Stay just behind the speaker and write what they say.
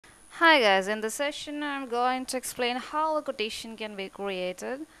Hi guys, in this session I'm going to explain how a quotation can be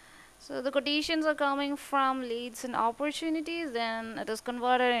created. So the quotations are coming from leads and opportunities, then it is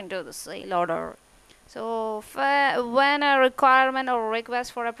converted into the sale order. So when a requirement or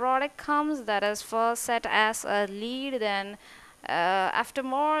request for a product comes, that is first set as a lead, then after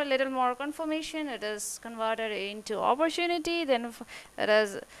little more confirmation, it is converted into opportunity, then it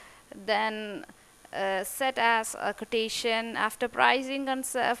is then set as a quotation after pricing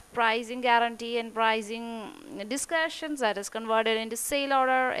concept, pricing guarantee and pricing discussions, that is converted into sale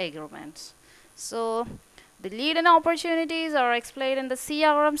order agreements. So the lead and opportunities are explained in the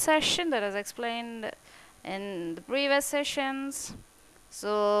CRM session, that is explained in the previous sessions.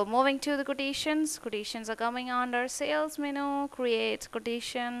 So moving to the quotations, quotations are coming under sales menu, create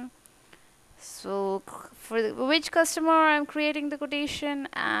quotation. So for which customer I'm creating the quotation,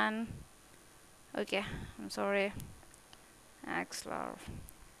 and okay, I'm sorry, Axlar.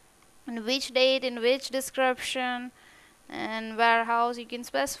 In which date, in which description, and warehouse you can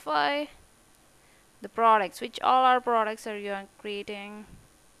specify the products, which all our products are you creating.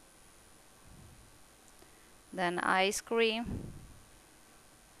 Then ice cream,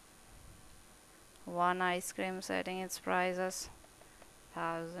 one ice cream setting its prices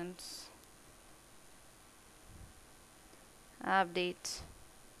thousands. Update.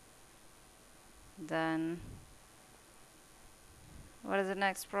 Then what is the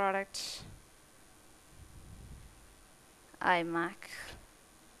next product? iMac.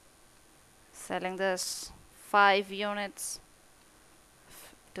 Selling this 5 units,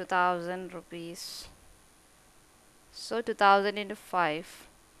 2000 rupees. So 2000 into 5,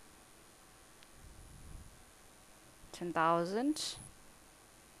 10,000.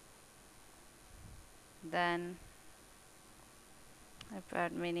 Then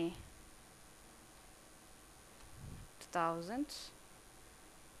iPad mini, 2000.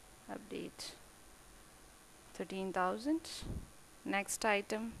 Update, 13,000. Next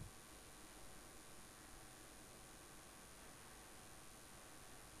item,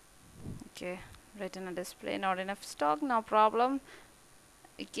 okay, retina display not enough stock, no problem,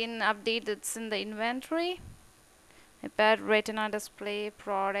 you can update it's in the inventory. iPad retina display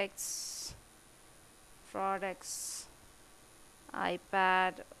products,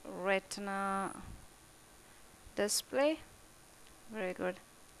 iPad retina display, very good.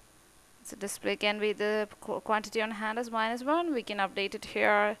 So display can be the quantity on hand as -1, we can update it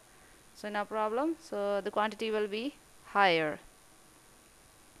here, so no problem. So the quantity will be higher.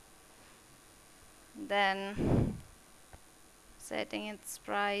 Then setting its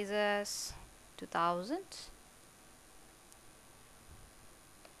price as 2000.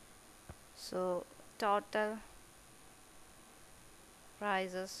 So total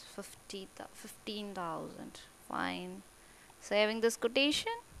price is 15,000. Fine. Saving this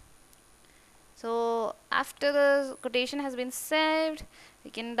quotation. So after the quotation has been saved,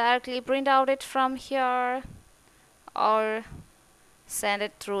 you can directly print out it from here or send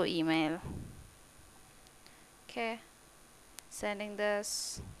it through email. Okay, sending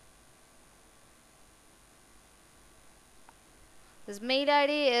this. This mail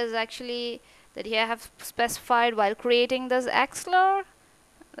ID is actually that you have specified while creating this Axler,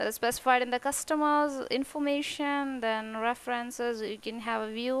 that is specified in the customer's information. Then references, you can have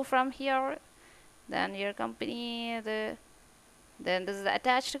a view from here. Then your company, then this is the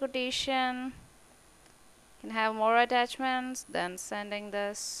attached quotation. You can have more attachments. Then sending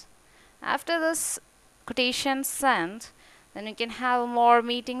this. After this quotation sent, then you can have more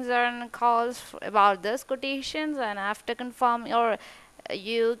meetings and calls about this quotations, and after confirm, or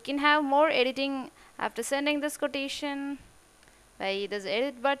you can have more editing after sending this quotation by this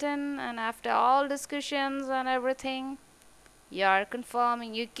edit button, and after all discussions and everything you are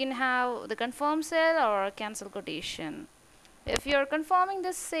confirming, you can have the confirm sale or cancel quotation. If you are confirming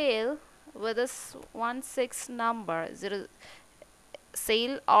the sale with this 16 number,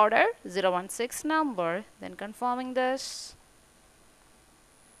 sale order 016 number, then confirming this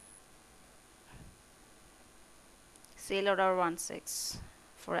sale order 16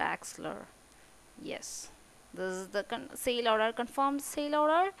 for Axler. Yes, this is the sale order, confirmed sale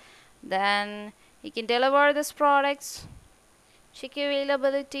order. Then you can deliver this products, check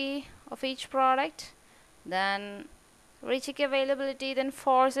availability of each product, then recheck availability, then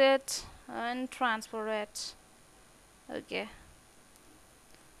force it and transfer it. Okay,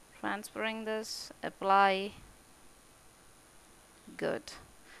 transferring this, apply. Good.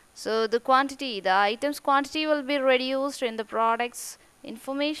 So the quantity, the items quantity will be reduced in the products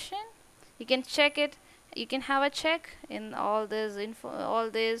information. You can check it, you can have a check in all this all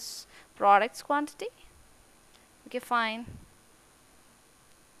this products quantity. Okay, fine.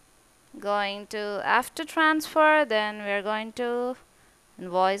 going to, after transfer, then we're going to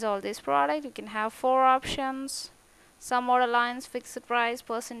invoice all this product. You can have 4 options: sum order lines, fixed price,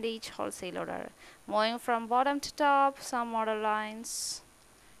 percentage, wholesale order. Moving from bottom to top, sum order lines,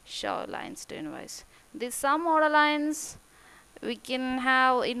 show lines to invoice. These sum order lines, we can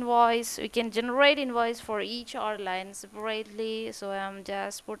have invoice, we can generate invoice for each order line separately. So I'm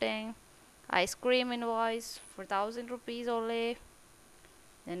just putting ice cream invoice for 1000 rupees only,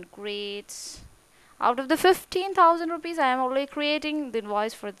 then create. Out of the 15,000 rupees, I am only creating the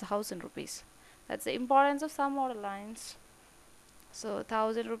invoice for 1000 rupees. That's the importance of some order lines. So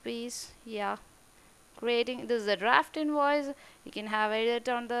 1000 rupees, yeah. Creating, this is a draft invoice. You can have edit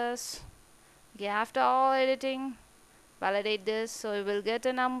on this. Okay, after all editing, validate this, so you will get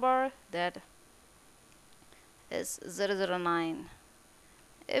a number that is 009.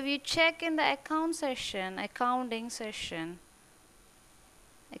 If you check in the account session, accounting session,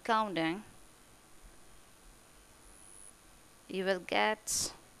 accounting, you will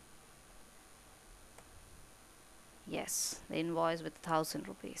get, yes, the invoice with 1000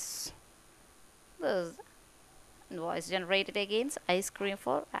 rupees. This invoice generated against ice cream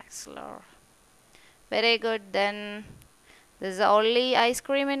for Axler. Very good. Then this is the only ice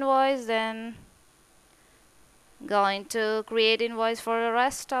cream invoice. Then going to create invoice for the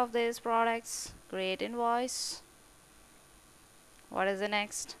rest of these products. Create invoice. What is the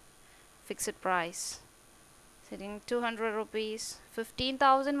next? Fixed price. Setting 200 rupees.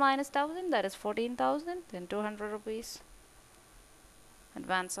 15,000 minus 1000, that is 14,000. Then 200 rupees.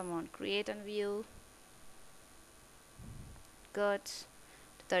 Advance amount. Create and view. Good.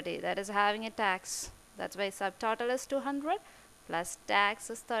 30. That is having a tax. That's why subtotal is 200 plus tax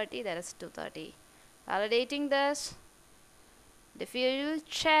is 30. That is 230. Validating this. If you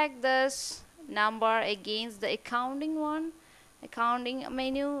check this number against the accounting one, accounting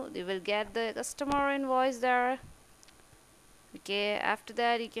menu, you will get the customer invoice there. Okay, after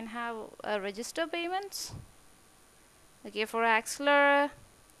that you can have register payments. Okay, for Axler,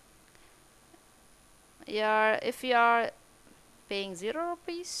 if you are paying 0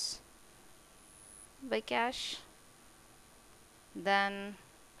 rupees by cash, then,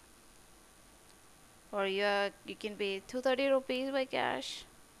 or you can pay 230 rupees by cash.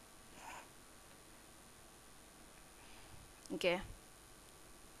 Okay,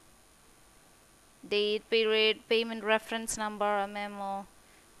 date, period, payment reference number, a memo,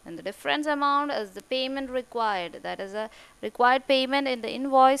 and the difference amount is the payment required. That is a required payment in the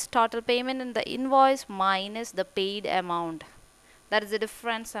invoice, total payment in the invoice minus the paid amount. That is the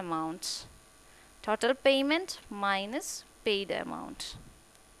difference amount. Total payment minus paid amount.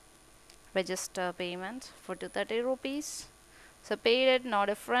 Register payment for 230 rupees. So paid it, no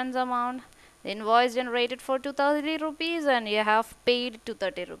difference amount. The invoice generated for 230 rupees and you have paid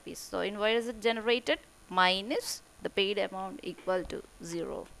 230 rupees. So invoice is generated minus the paid amount equal to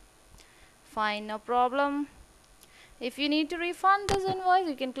 0. Fine, no problem. If you need to refund this invoice,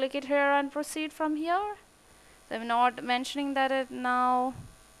 you can click it here and proceed from here. So I'm not mentioning that now.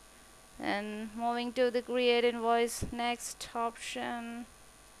 And moving to the create invoice, next option,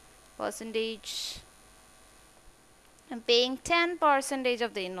 percentage. I'm paying 10%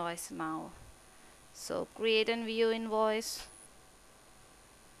 of the invoice now. So create and view invoice.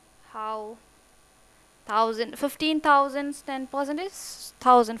 How? 15,000, 10% is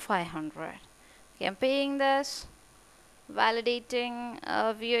 1,500. Okay, I'm paying this. Validating.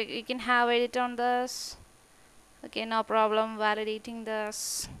 You can have edit on this. Okay, no problem. Validating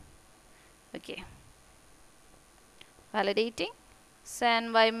this. Okay, validating.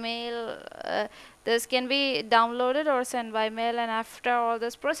 Send by mail. This can be downloaded or sent by mail, and after all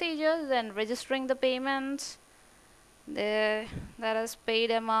this procedures, then registering the payments. That is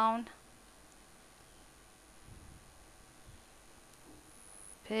paid amount.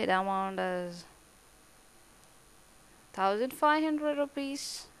 Paid amount is 1,500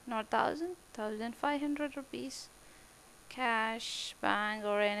 rupees, not 1,000, 1,500 rupees. Cash, bank,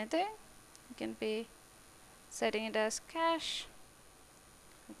 or anything. You can pay, setting it as cash.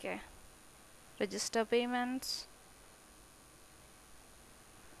 Okay, register payments.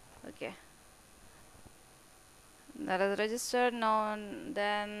 Okay, that is registered. Now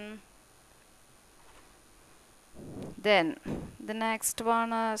then the next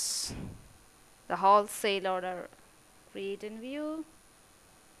one is the wholesale order. Create and view.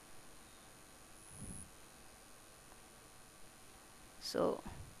 So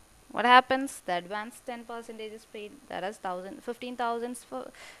what happens? The advance 10% is paid. That is 15,000.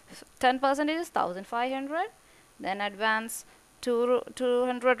 10% is 1,500. Then advance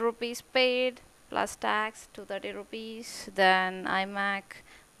 200 rupees paid plus tax 230 rupees. Then IMAC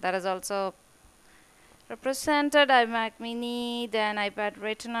that is also represented. iMac Mini, then iPad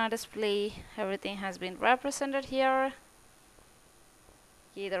Retina display, everything has been represented here.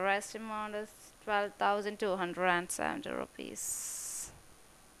 Okay, the rest amount is 12,270 rupees.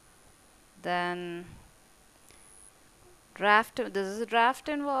 Then draft, this is a draft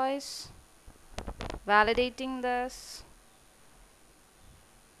invoice, validating this.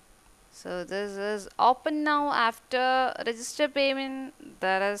 So this is open now after register payment,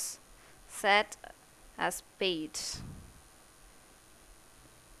 that is set as paid.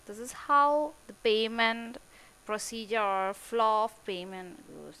 This is how the payment procedure or flow of payment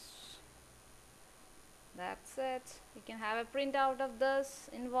goes. That's it. You can have a printout of this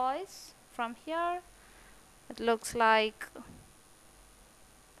invoice from here. It looks like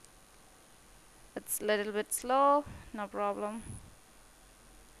it's a little bit slow, no problem.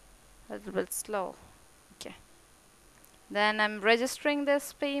 A little bit slow. Okay. Then I'm registering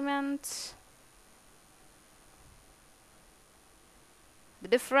this payment. The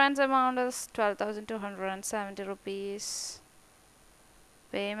difference amount is 12,270 rupees.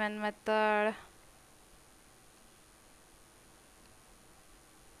 Payment method.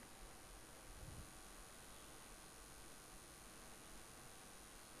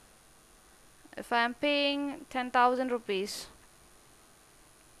 If I am paying 10,000 rupees,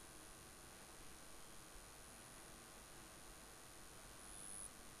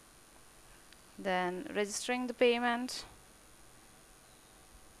 then registering the payment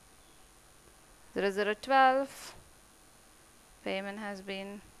 0012, payment has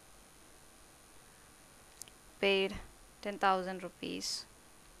been paid 10,000 rupees,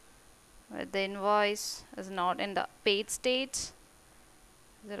 but the invoice is not in the paid state.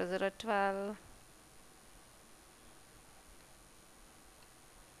 0012,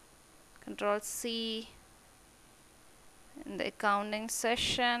 Control C in the accounting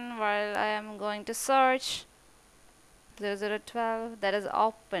session. While I am going to search 0012, that is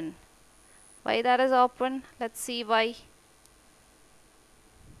open. Why that is open? Let's see why.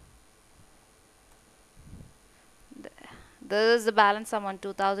 This is the balance amount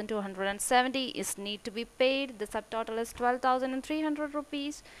 2,270 is need to be paid. The subtotal is 12,300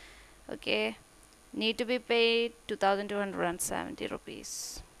 rupees. Okay, need to be paid 2,270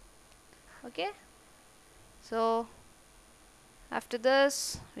 rupees. Okay, so after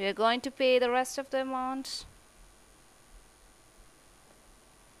this we are going to pay the rest of the amount.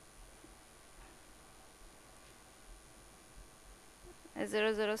 A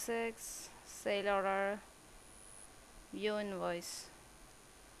 006 sale order, view invoice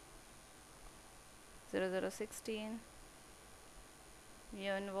 0016,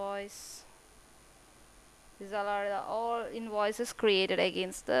 view invoice. These are the all invoices created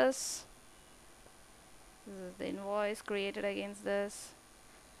against this. This is the invoice created against this.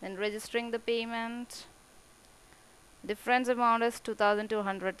 Then registering the payment. Difference amount is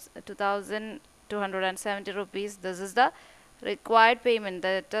 2,270 rupees. This is the required payment.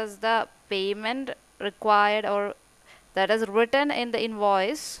 That is the payment required, or that is written in the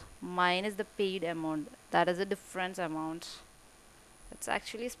invoice minus the paid amount. That is the difference amount. It's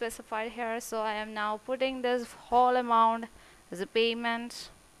actually specified here. So I am now putting this whole amount as a payment,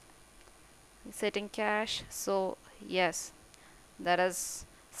 setting cash. So yes, that is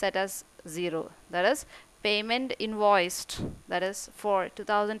set as 0. That is payment invoiced, that is for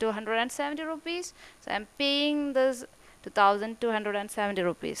 2,270 rupees. So I'm paying this 2,270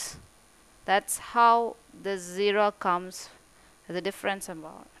 rupees. That's how the 0 comes as a difference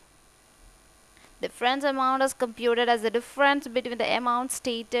amount. Difference amount is computed as the difference between the amount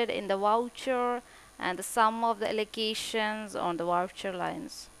stated in the voucher and the sum of the allocations on the voucher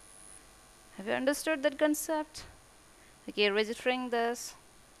lines. Have you understood that concept? Okay, registering this.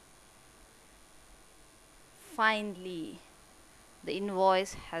 Finally, the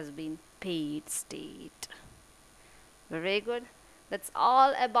invoice has been paid state. Very good. That's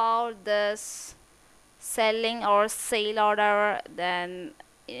all about this selling or sale order, then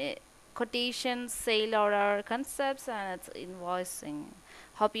quotation, sale order concepts, and its invoicing.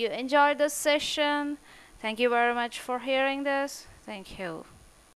 Hope you enjoyed this session. Thank you very much for hearing this. Thank you.